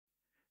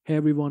Hey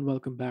everyone,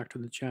 welcome back to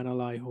the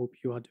channel. I hope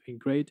you are doing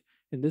great.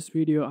 In this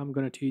video, I'm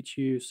going to teach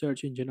you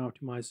search engine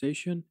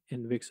optimization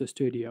in Wix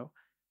Studio.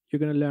 You're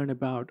going to learn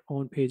about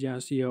on-page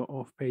SEO,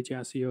 off-page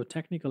SEO,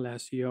 technical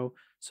SEO,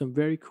 some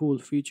very cool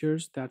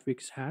features that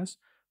Wix has,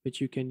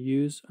 which you can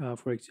use,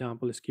 for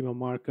example, schema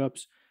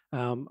markups.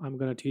 I'm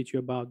going to teach you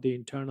about the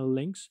internal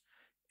links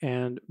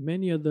and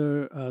many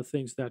other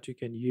things that you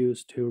can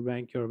use to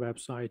rank your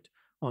website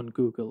on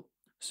Google.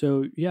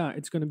 So yeah,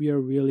 it's going to be a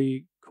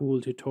really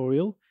cool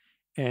tutorial,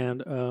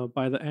 and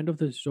by the end of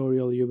the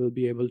tutorial you will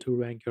be able to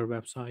rank your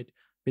website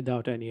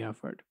without any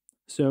effort.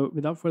 So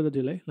without further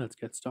delay, let's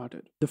get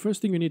started. The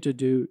first thing you need to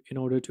do in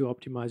order to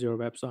optimize your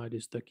website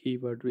is the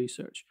keyword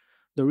research.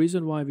 The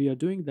reason why we are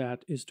doing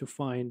that is to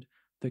find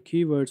the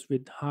keywords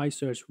with high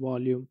search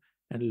volume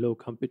and low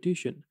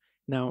competition.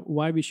 Now,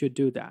 why we should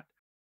do that?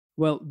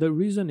 Well, the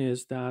reason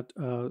is that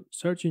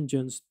search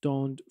engines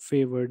don't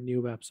favor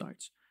new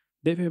websites.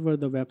 They favor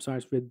the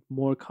websites with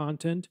more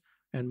content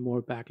and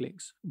more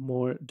backlinks,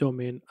 more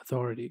domain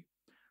authority.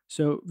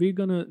 So we're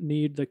gonna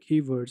need the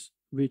keywords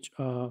which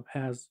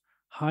has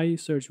high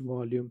search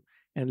volume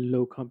and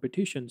low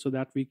competition, so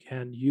that we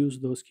can use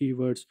those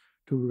keywords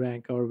to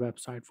rank our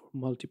website for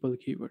multiple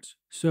keywords.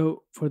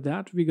 So for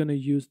that, we're gonna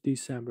use the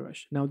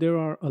SEMRush. Now there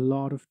are a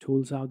lot of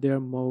tools out there.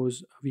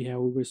 Moz, we have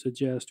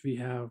Ubersuggest, we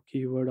have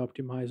Keyword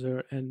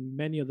Optimizer, and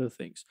many other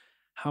things.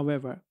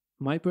 However,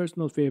 my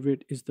personal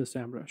favorite is the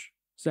SEMrush.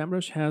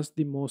 SEMrush has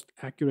the most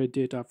accurate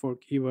data for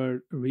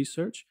keyword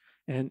research,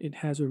 and it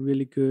has a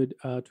really good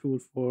tool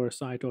for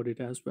site audit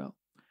as well.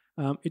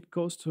 It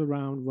costs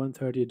around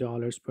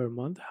 $130 per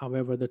month.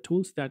 However, the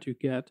tools that you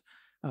get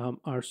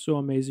are so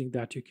amazing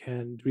that you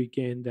can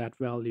regain that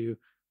value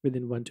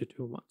within 1 to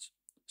 2 months.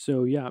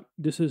 So, yeah,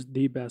 this is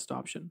the best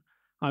option.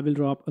 I will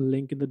drop a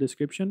link in the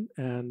description,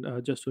 and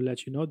just to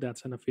let you know,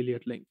 that's an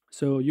affiliate link.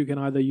 So you can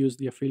either use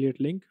the affiliate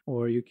link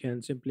or you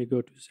can simply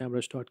go to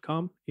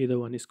samrush.com. Either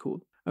one is cool.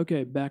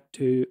 Okay, back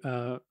to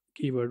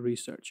keyword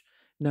research.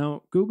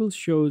 Now, Google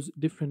shows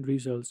different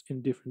results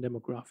in different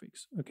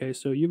demographics. Okay,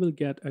 so you will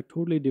get a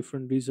totally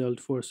different result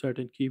for a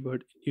certain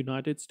keyword in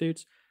United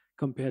States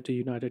compared to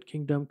United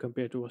Kingdom,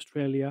 compared to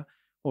Australia,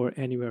 or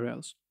anywhere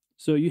else.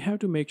 So you have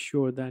to make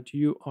sure that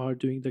you are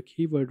doing the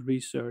keyword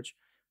research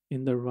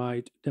in the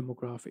right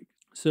demographic.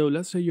 So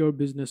let's say your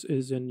business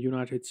is in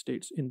United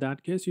States. In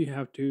that case, you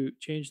have to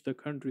change the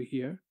country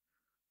here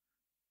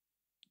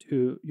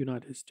to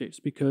United States,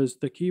 because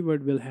the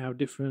keyword will have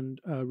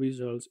different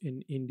results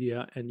in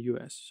India and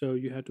US. So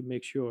you have to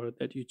make sure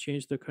that you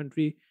change the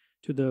country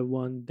to the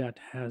one that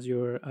has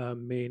your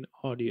main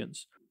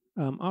audience.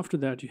 After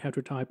that, you have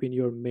to type in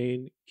your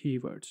main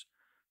keywords.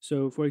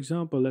 So for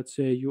example, let's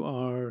say you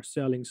are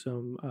selling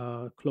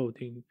some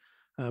clothing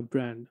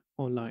brand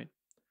online.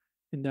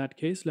 In that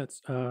case,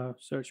 let's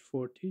search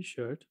for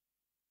t-shirt.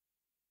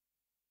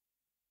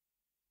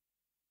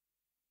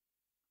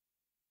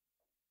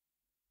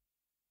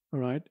 All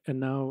right, and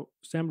now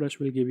SEMrush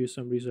will give you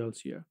some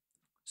results here.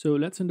 So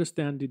let's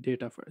understand the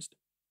data first.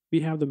 We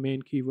have the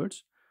main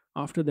keywords.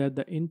 After that,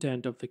 the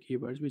intent of the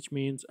keywords, which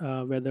means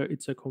whether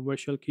it's a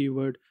commercial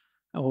keyword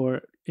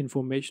or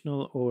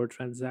informational or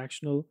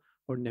transactional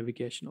or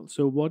navigational.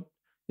 So what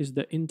is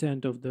the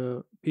intent of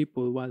the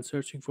people while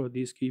searching for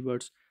these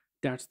keywords?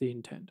 That's the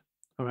intent.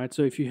 All right,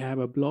 so if you have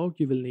a blog,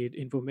 you will need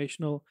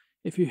informational.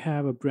 If you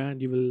have a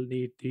brand, you will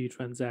need the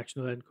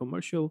transactional and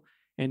commercial.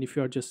 And if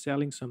you are just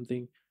selling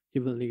something,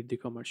 you will need the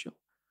commercial.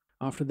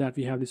 After that,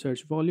 we have the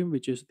search volume,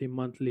 which is the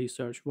monthly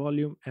search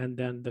volume, and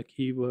then the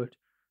keyword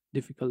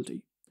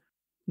difficulty.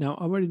 Now,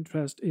 our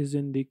interest is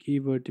in the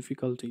keyword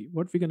difficulty.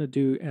 What we're going to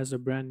do as a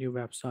brand new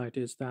website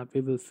is that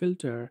we will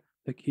filter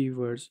the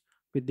keywords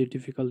with the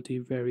difficulty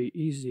very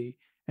easy,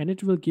 and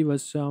it will give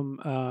us some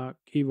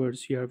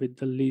keywords here with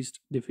the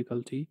least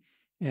difficulty,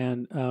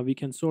 and we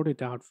can sort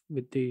it out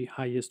with the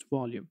highest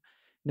volume.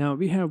 Now,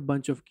 we have a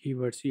bunch of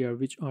keywords here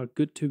which are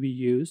good to be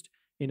used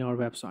in our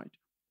website.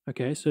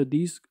 Okay, so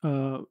these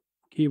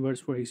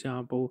keywords, for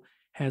example,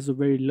 has a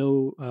very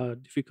low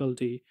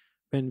difficulty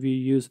when we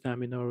use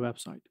them in our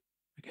website.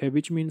 Okay,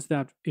 which means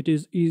that it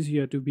is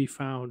easier to be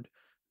found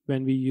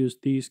when we use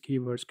these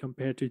keywords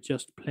compared to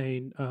just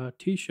plain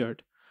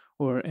t-shirt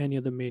or any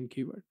other main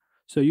keyword.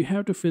 So you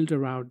have to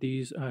filter out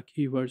these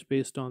keywords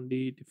based on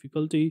the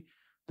difficulty,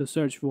 the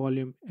search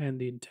volume, and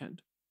the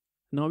intent.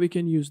 Now we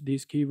can use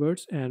these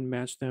keywords and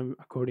match them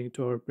according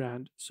to our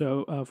brand.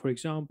 So for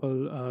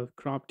example,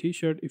 crop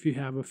t-shirt, if you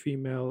have a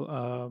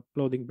female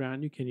clothing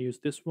brand, you can use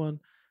this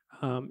one.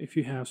 If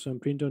you have some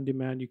print on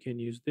demand, you can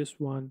use this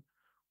one.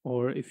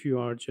 Or if you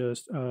are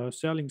just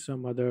selling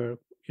some other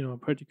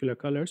particular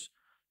colors,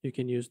 you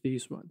can use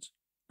these ones.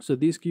 So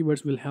these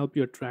keywords will help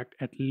you attract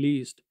at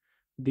least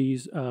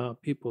these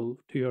people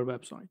to your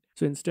website.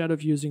 So instead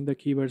of using the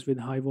keywords with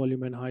high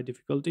volume and high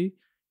difficulty,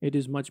 it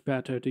is much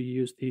better to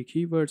use the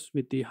keywords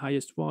with the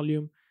highest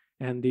volume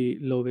and the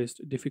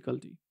lowest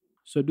difficulty.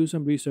 So do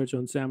some research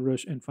on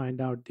SEMrush and find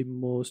out the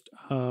most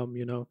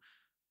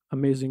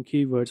amazing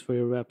keywords for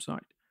your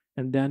website.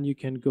 And then you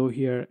can go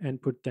here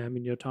and put them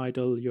in your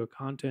title, your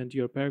content,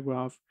 your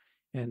paragraph,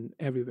 and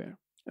everywhere.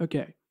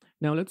 Okay,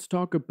 now let's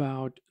talk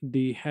about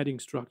the heading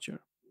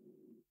structure.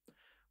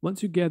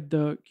 Once you get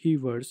the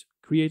keywords,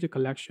 create a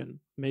collection,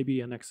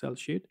 maybe an Excel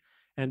sheet,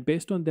 and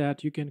based on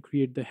that, you can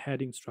create the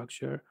heading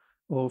structure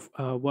of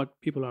what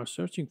people are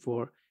searching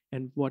for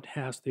and what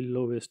has the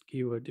lowest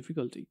keyword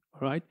difficulty.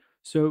 All right.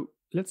 So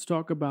let's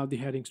talk about the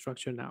heading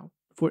structure now.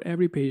 For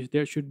every page,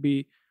 there should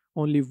be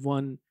only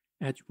one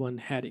H1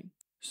 heading.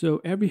 So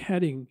every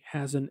heading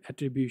has an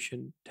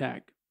attribution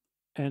tag,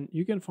 and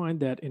you can find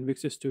that in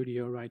Wix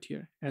Studio right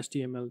here,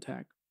 HTML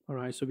tag. All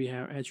right, so we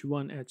have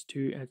H1,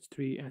 H2,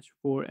 H3,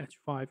 H4,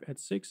 H5,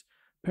 H6,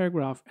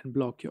 paragraph, and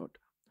block quote.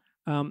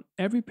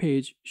 Every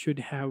page should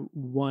have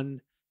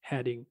one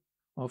heading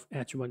of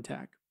H1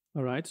 tag.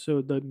 All right,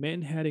 so the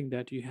main heading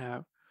that you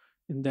have,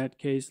 in that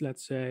case,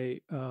 let's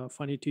say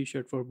funny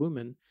t-shirt for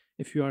women,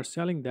 if you are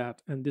selling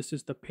that and this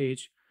is the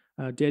page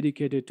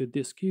dedicated to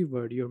this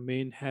keyword, your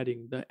main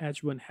heading, the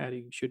H1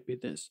 heading should be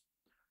this.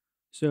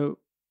 So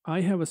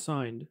I have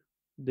assigned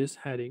this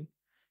heading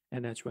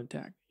an H1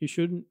 tag. You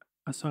shouldn't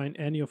assign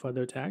any of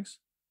other tags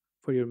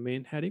for your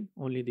main heading,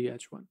 only the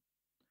H1.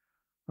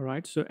 All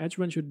right, so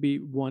H1 should be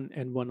one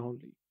and one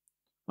only.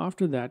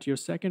 After that, your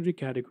secondary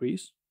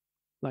categories,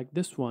 like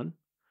this one,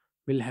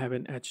 will have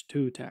an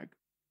H2 tag.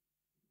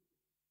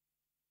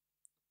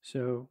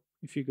 So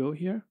if you go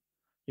here,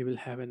 you will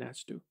have an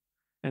H2.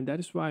 And that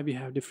is why we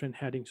have different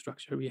heading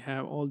structure. We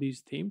have all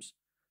these themes.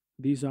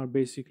 These are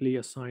basically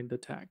assigned the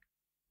tag.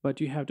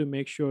 But you have to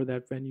make sure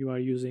that when you are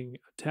using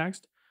a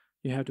text,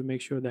 you have to make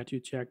sure that you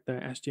check the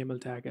HTML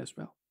tag as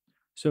well.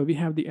 So we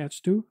have the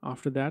H2.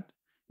 After that,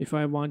 if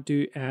I want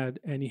to add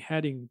any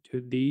heading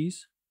to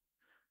these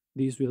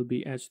will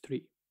be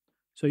H3.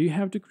 So you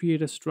have to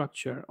create a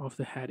structure of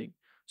the heading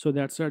so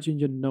that search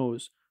engine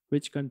knows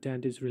which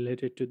content is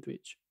related to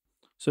which.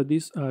 So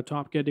this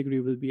top category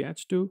will be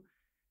H2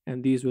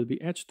 and these will be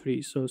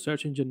H3. So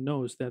search engine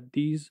knows that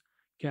these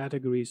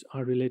categories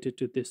are related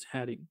to this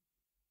heading.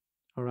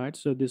 All right,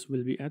 so this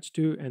will be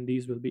H2 and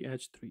these will be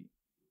H3.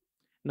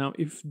 Now,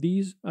 if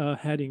these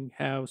heading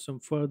have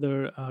some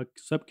further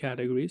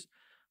subcategories,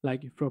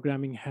 like if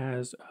programming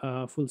has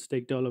full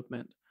stack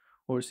development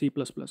or C++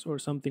 or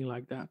something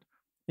like that,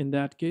 in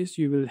that case,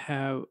 you will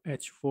have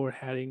H4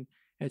 heading,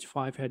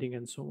 H5 heading,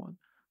 and so on.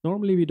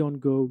 Normally, we don't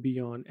go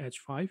beyond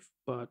H5,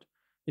 but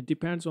it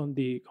depends on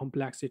the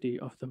complexity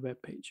of the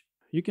web page.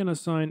 You can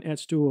assign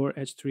H2 or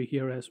H3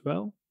 here as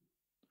well.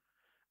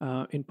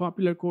 In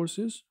popular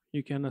courses,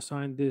 you can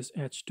assign this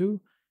H2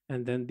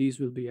 and then these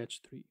will be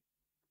H3.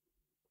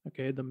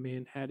 Okay, the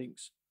main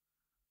headings.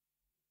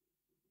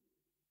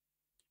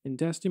 In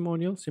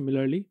testimonial,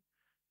 similarly,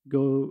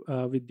 go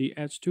with the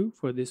H2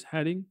 for this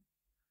heading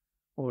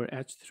or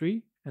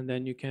H3, and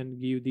then you can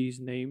give these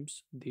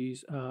names,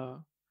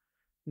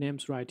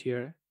 names right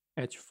here,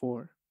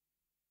 H4.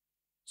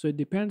 So it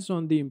depends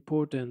on the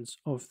importance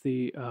of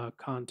the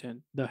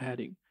content, the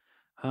heading.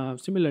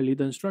 Similarly,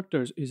 the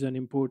instructors is an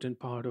important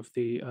part of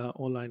the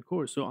online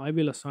course. So I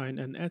will assign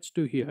an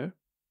H2 here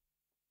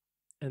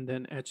and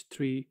then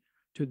H3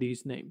 to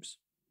these names.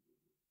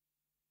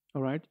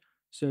 All right,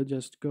 so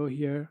just go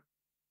here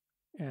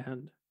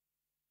and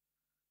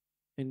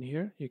in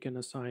here you can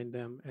assign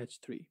them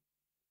H3.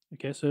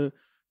 Okay, so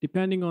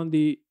depending on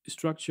the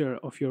structure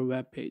of your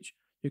web page,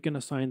 you can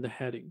assign the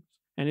headings.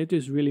 And it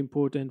is really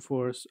important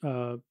for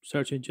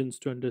search engines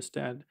to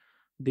understand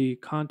the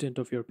content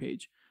of your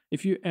page.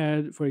 If you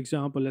add, for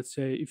example, let's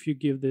say if you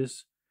give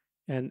this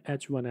an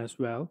H1 as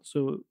well,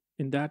 so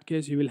in that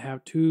case, you will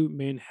have two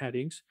main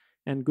headings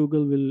and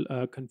Google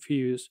will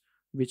confuse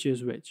which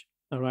is which.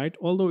 All right,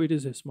 although it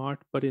is a smart,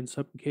 but in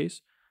some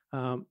case,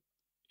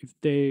 if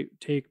they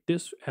take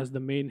this as the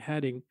main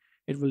heading,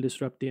 it will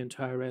disrupt the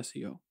entire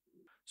SEO.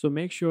 So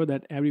make sure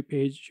that every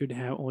page should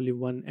have only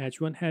one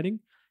H1 heading.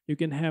 You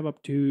can have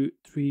up to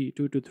two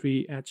to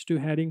three H2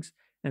 headings,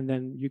 and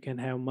then you can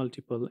have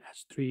multiple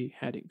H3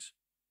 headings.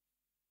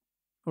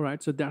 All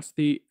right, so that's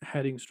the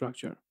heading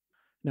structure.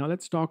 Now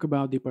let's talk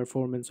about the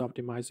performance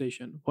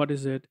optimization. What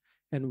is it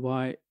and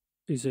why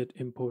is it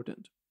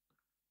important?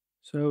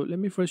 So let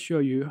me first show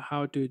you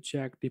how to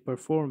check the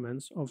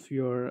performance of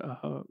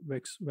your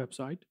Wix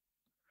website.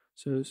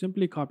 So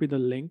simply copy the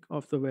link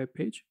of the web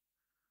page.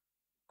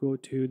 Go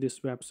to this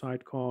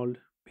website called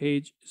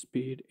Page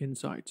Speed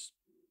Insights.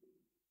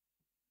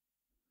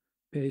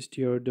 Paste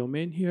your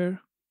domain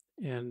here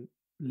and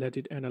let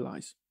it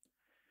analyze.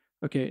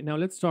 Okay, now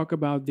let's talk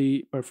about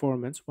the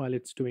performance while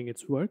it's doing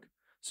its work.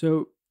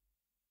 So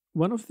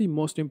one of the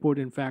most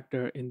important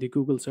factor in the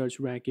Google search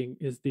ranking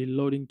is the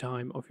loading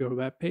time of your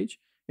web page,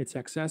 its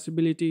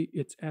accessibility,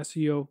 its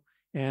SEO,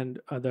 and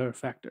other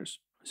factors.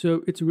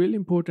 So it's really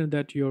important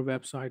that your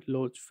website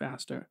loads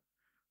faster.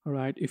 All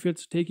right, if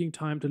it's taking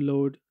time to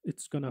load,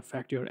 it's going to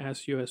affect your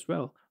SEO as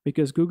well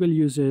because Google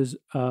uses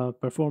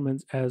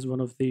performance as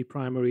one of the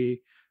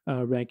primary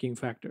ranking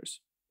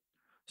factors.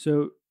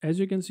 So as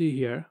you can see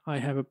here, I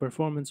have a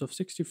performance of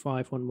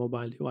 65 on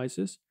mobile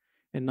devices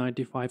and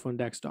 95 on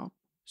desktop.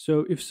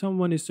 So if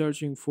someone is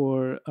searching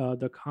for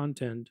the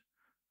content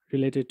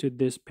related to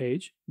this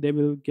page, they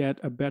will get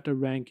a better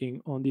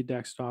ranking on the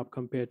desktop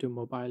compared to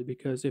mobile,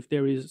 because if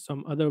there is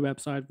some other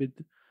website with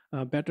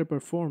better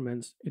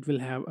performance, it will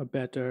have a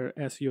better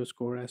SEO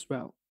score as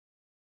well.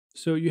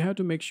 So you have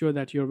to make sure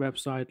that your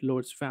website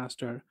loads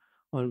faster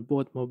on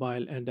both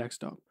mobile and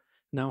desktop.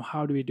 Now,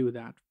 how do we do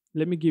that?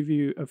 Let me give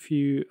you a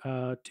few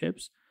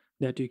tips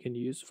that you can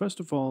use. First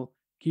of all,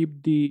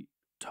 keep the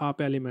top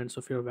elements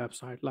of your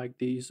website, like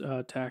these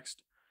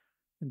text,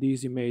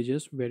 these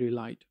images, very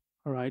light.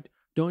 All right.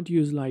 Don't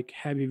use like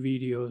heavy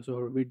videos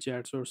or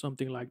widgets or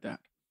something like that,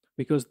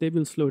 because they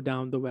will slow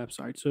down the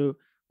website. So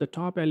the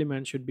top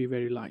element should be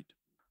very light.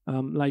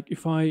 Like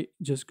if I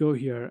just go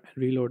here and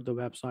reload the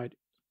website,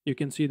 you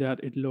can see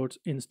that it loads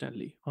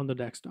instantly on the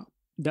desktop.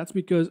 That's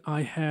because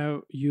I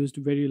have used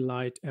very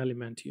light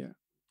element here.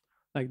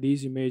 Like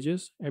these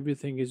images,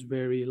 everything is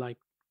very like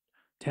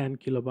 10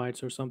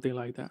 kilobytes or something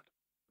like that.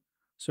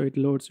 So it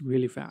loads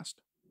really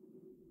fast.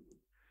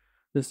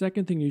 The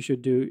second thing you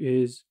should do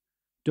is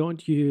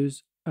don't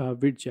use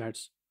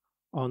widgets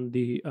on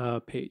the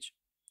page.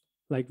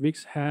 Like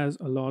Wix has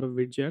a lot of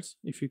widgets.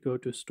 If you go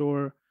to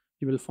store,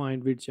 you will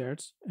find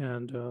widgets,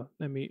 and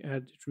let me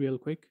add it real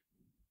quick.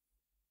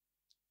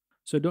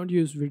 So don't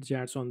use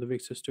widgets on the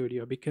Wix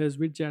Studio, because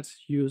widgets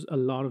use a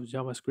lot of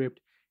JavaScript,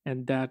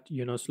 and that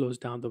slows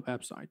down the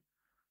website.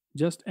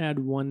 Just add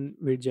one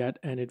widget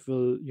and it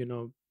will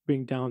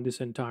bring down this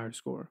entire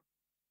score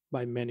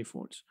by many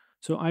folds.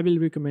 So I will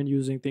recommend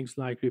using things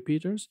like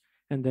repeaters,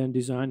 and then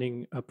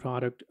designing a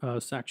product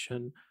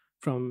section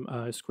from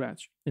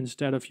scratch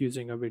instead of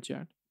using a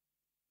widget.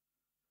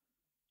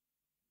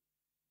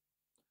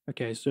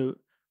 Okay, so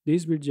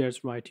these widgets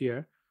right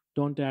here,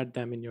 don't add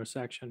them in your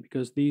section,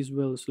 because these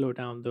will slow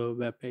down the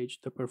web page,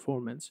 the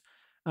performance.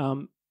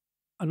 Um,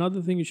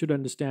 Another thing you should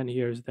understand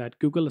here is that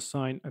Google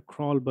assign a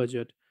crawl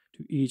budget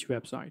to each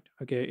website.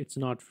 Okay, it's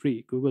not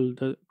free.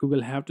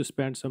 Google have to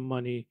spend some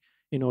money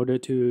in order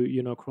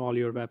to crawl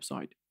your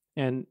website,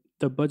 and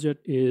the budget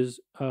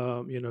is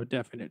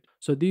definite.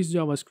 So these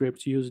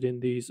JavaScripts used in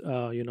these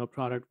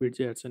product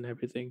widgets and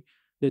everything,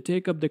 they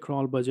take up the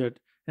crawl budget,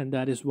 and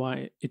that is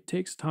why it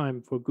takes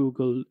time for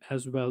Google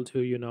as well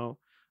to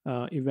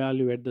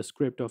evaluate the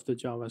script of the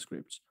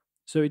JavaScripts.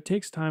 So it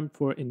takes time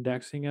for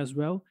indexing as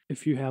well.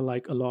 If you have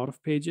like a lot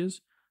of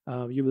pages,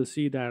 you will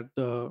see that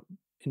the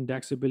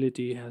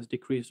indexability has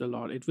decreased a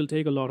lot. It will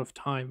take a lot of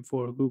time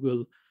for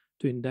Google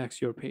to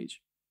index your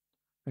page.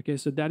 Okay,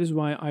 so that is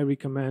why I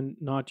recommend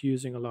not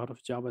using a lot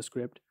of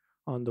JavaScript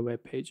on the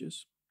web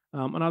pages.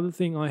 Another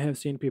thing I have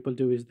seen people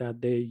do is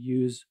that they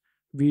use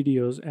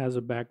videos as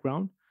a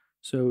background.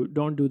 So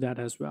don't do that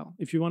as well.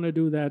 If you want to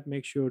do that,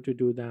 make sure to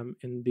do them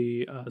in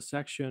the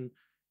section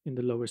in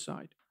the lower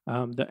side.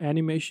 The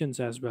animations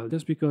as well,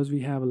 just because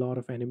we have a lot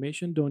of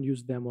animation, don't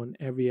use them on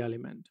every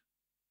element.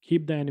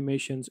 Keep the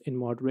animations in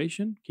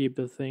moderation, keep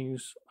the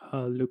things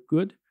look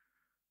good,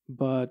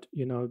 but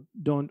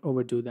don't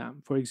overdo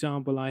them. For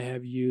example, I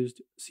have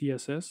used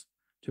CSS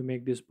to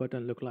make this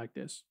button look like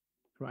this,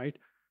 right?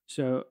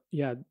 So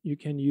yeah, you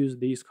can use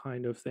these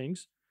kind of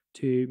things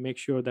to make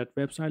sure that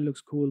website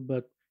looks cool,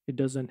 but it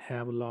doesn't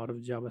have a lot of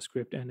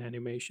JavaScript and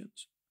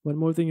animations. One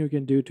more thing you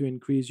can do to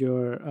increase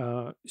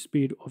your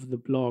speed of the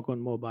blog on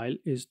mobile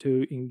is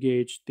to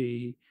engage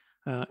the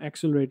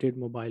accelerated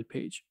mobile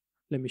page.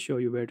 Let me show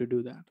you where to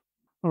do that.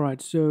 All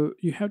right, so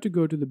you have to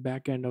go to the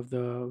back end of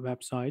the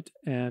website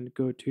and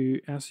go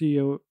to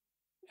SEO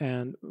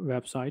and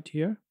website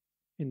here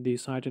in the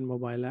site and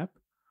mobile app.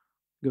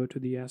 Go to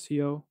the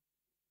SEO,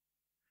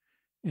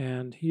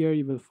 and here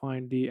you will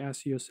find the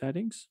SEO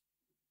settings.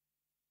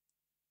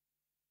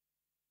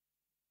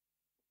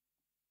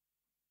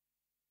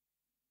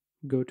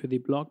 Go to the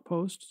blog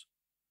posts,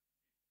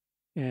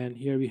 and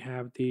here we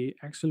have the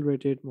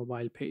accelerated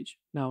mobile page.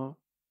 Now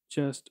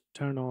just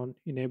turn on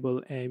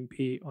enable AMP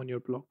on your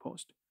blog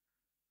post.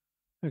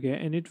 Okay,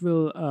 and it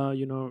will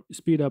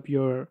speed up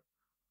your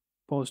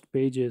post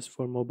pages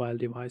for mobile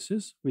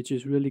devices, which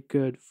is really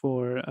good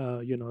for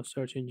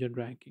search engine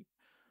ranking.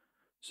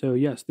 So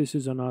yes, this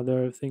is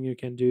another thing you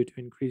can do to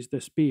increase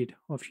the speed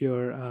of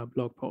your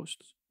blog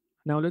posts.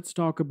 Now let's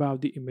talk about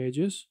the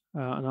images,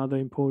 another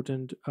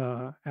important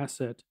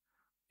asset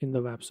in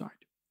the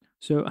website.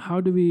 So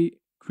how do we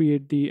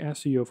create the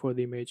SEO for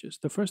the images?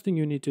 The first thing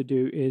you need to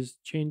do is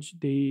change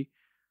the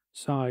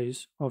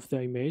size of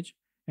the image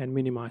and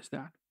minimize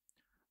that.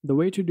 The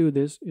way to do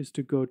this is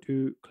to go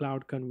to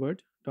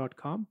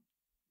cloudconvert.com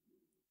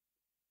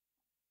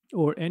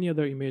or any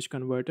other image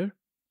converter.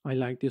 I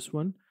like this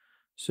one.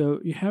 So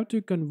you have to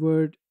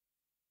convert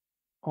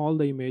all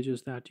the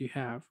images that you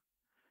have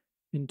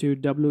into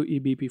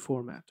WEBP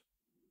format.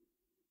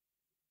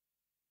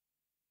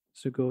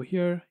 So go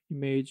here,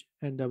 image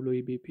and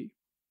WEBP.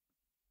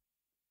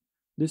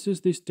 This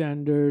is the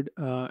standard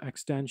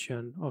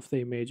extension of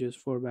the images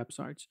for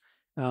websites.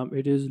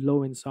 It is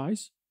low in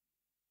size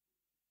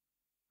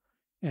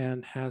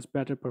and has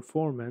better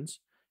performance.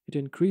 It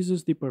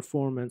increases the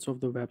performance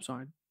of the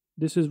website.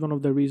 This is one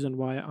of the reasons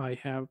why I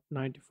have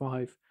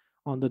 95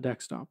 on the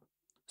desktop.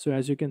 So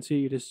as you can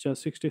see, it is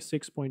just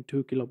 66.2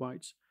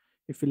 kilobytes.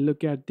 If you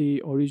look at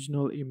the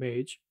original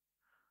image,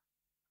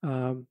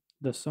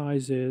 the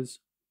size is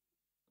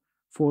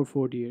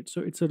 448.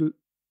 So it's a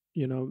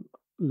you know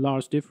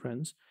large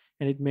difference,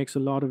 and it makes a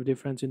lot of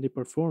difference in the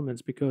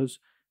performance because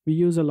we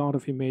use a lot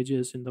of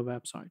images in the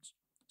websites.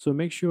 So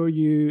make sure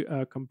you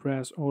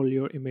compress all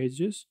your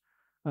images,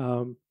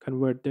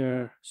 convert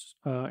their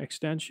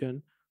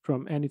extension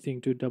from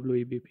anything to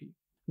WEBP.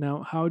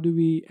 Now, how do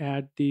we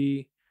add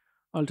the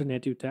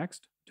alternative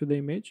text to the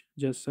image?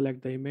 Just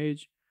select the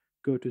image,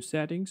 go to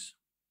settings,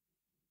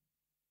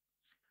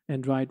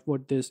 and write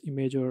what this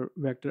image or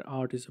vector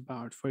art is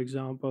about. For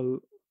example,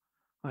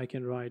 I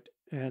can write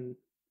an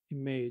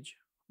image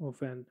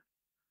of an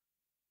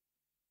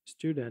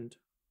student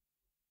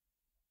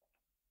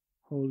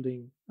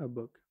holding a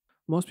book.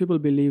 Most people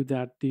believe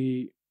that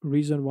the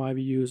reason why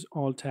we use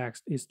alt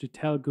text is to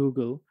tell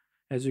Google,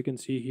 as you can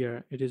see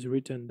here, it is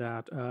written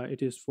that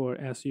it is for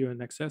SEO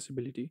and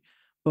accessibility.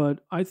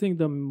 But I think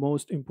the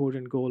most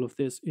important goal of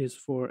this is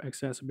for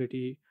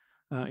accessibility,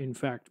 in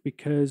fact,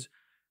 because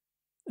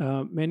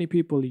many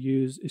people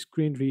use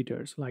screen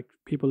readers, like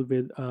people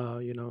with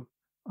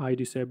eye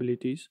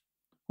disabilities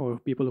or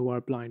people who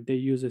are blind. They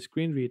use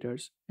screen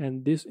readers,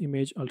 and this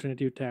image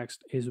alternative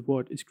text is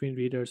what screen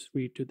readers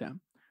read to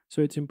them.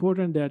 So it's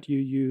important that you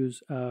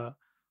use a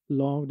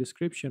long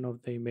description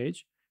of the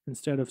image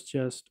instead of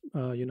just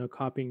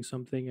copying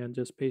something and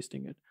just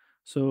pasting it.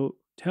 So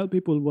tell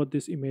people what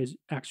this image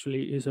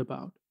actually is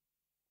about,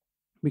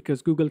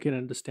 because Google can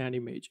understand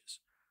images.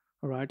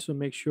 All right, so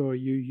make sure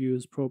you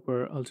use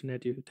proper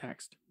alternative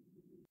text.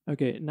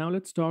 Okay, now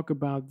let's talk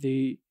about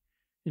the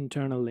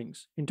internal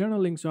links. Internal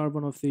links are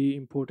one of the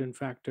important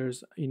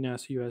factors in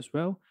SEO as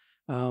well.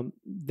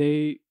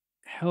 They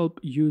help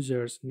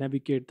users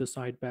navigate the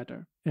site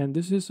better. And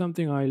this is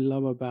something I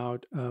love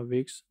about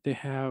Wix. They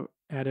have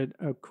added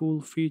a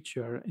cool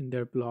feature in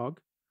their blog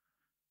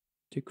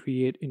to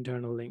create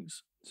internal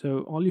links. So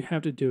all you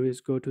have to do is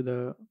go to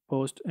the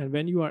post, and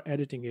when you are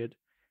editing it,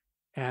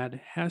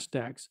 add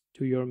hashtags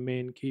to your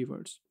main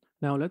keywords.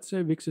 Now, let's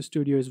say Wix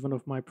Studio is one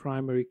of my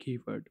primary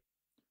keyword.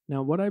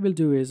 Now, what I will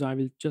do is I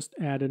will just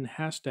add an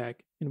hashtag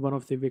in one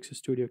of the Wix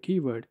Studio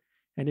keyword,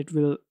 and it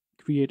will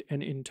create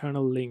an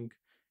internal link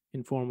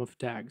in form of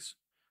tags.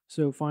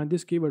 So find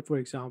this keyword, for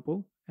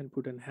example, and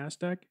put an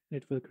hashtag,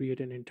 and it will create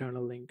an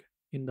internal link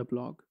in the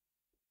blog.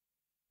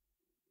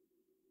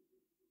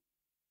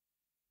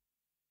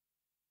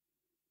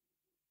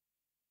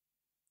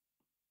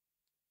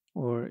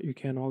 Or you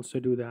can also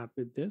do that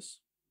with this.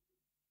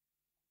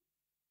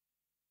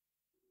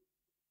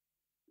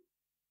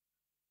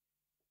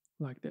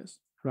 Like this,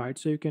 right?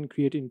 So you can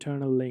create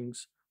internal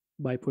links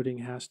by putting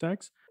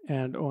hashtags.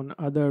 And on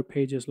other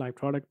pages like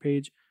product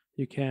page,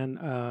 you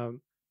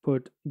can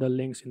put the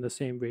links in the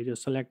same way.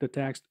 Just select the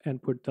text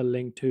and put the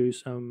link to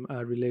some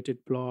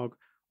related blog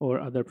or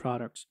other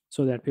products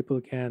so that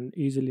people can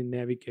easily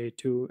navigate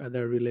to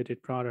other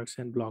related products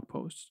and blog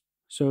posts.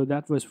 So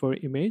that was for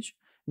image.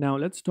 Now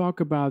let's talk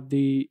about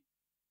the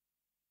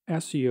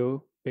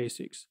SEO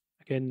basics.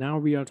 Okay, now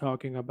we are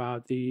talking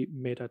about the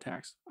meta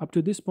tags. Up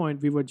to this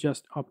point, we were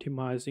just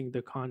optimizing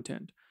the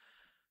content.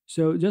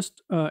 So,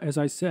 just as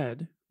I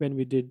said, when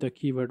we did the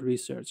keyword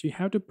research, you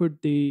have to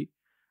put the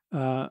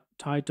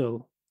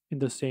title in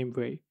the same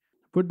way.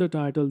 Put the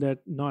title that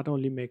not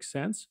only makes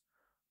sense,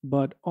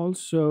 but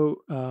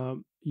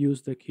also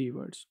use the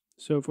keywords.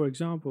 So, for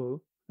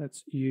example,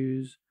 let's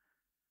use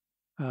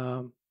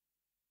um,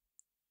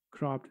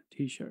 cropped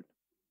t shirt.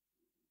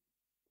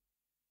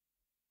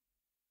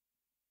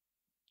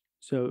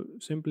 So,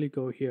 simply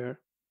go here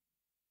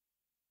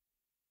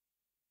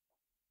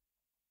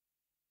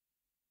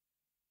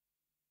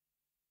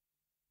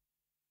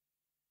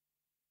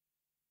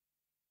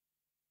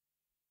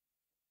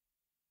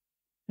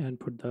and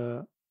put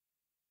the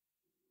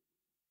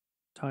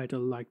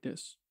title like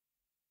this.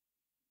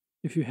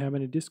 If you have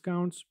any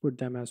discounts, put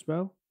them as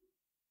well,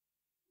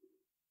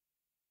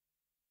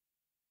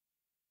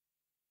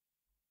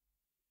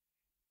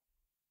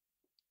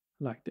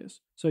 like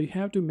this. So you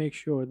have to make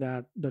sure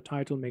that the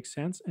title makes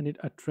sense and it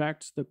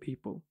attracts the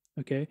people.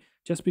 Okay,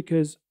 just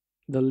because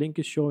the link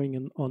is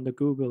showing on the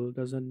Google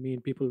doesn't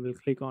mean people will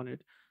click on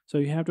it. So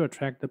you have to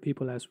attract the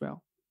people as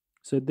well.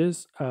 So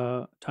this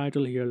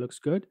title here looks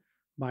good.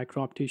 Buy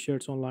crop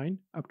t-shirts online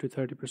up to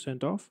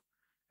 30% off,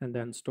 and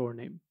then store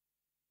name.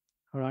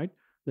 All right,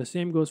 the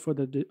same goes for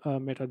the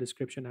meta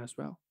description as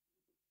well.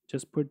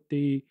 Just put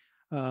the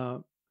uh,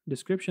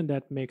 description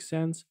that makes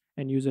sense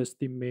and uses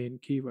the main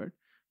keyword.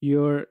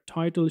 Your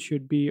title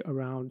should be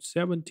around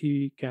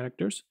 70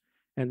 characters,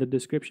 and the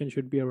description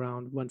should be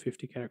around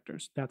 150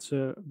 characters. That's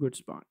a good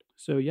spot.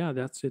 So yeah,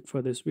 that's it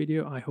for this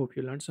video. I hope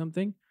you learned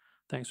something.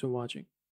 Thanks for watching.